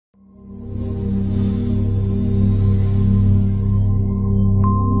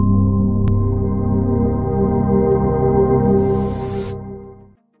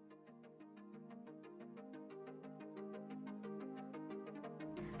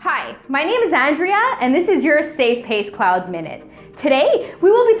Hi, my name is Andrea, and this is your SafePace Cloud Minute. Today,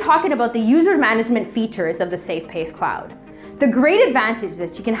 we will be talking about the user management features of the SafePace Cloud. The great advantage is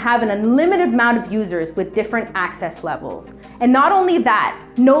that you can have an unlimited amount of users with different access levels. And not only that,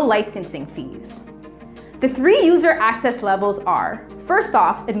 no licensing fees. The 3 user access levels are, first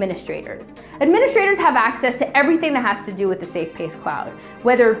off, administrators. Administrators have access to everything that has to do with the SafePace Cloud,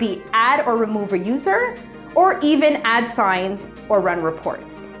 whether it be add or remove a user, or even add signs or run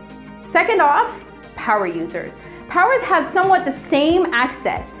reports. Second off, power users. Powers have somewhat the same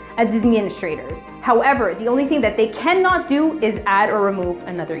access as administrators. However, the only thing that they cannot do is add or remove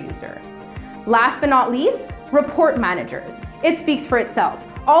another user. Last but not least, report managers. It speaks for itself.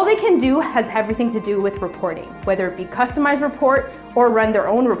 All they can do has everything to do with reporting, whether it be customized report or run their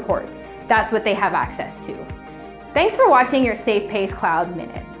own reports. That's what they have access to. Thanks for watching your SafePace Cloud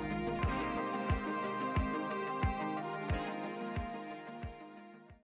Minute.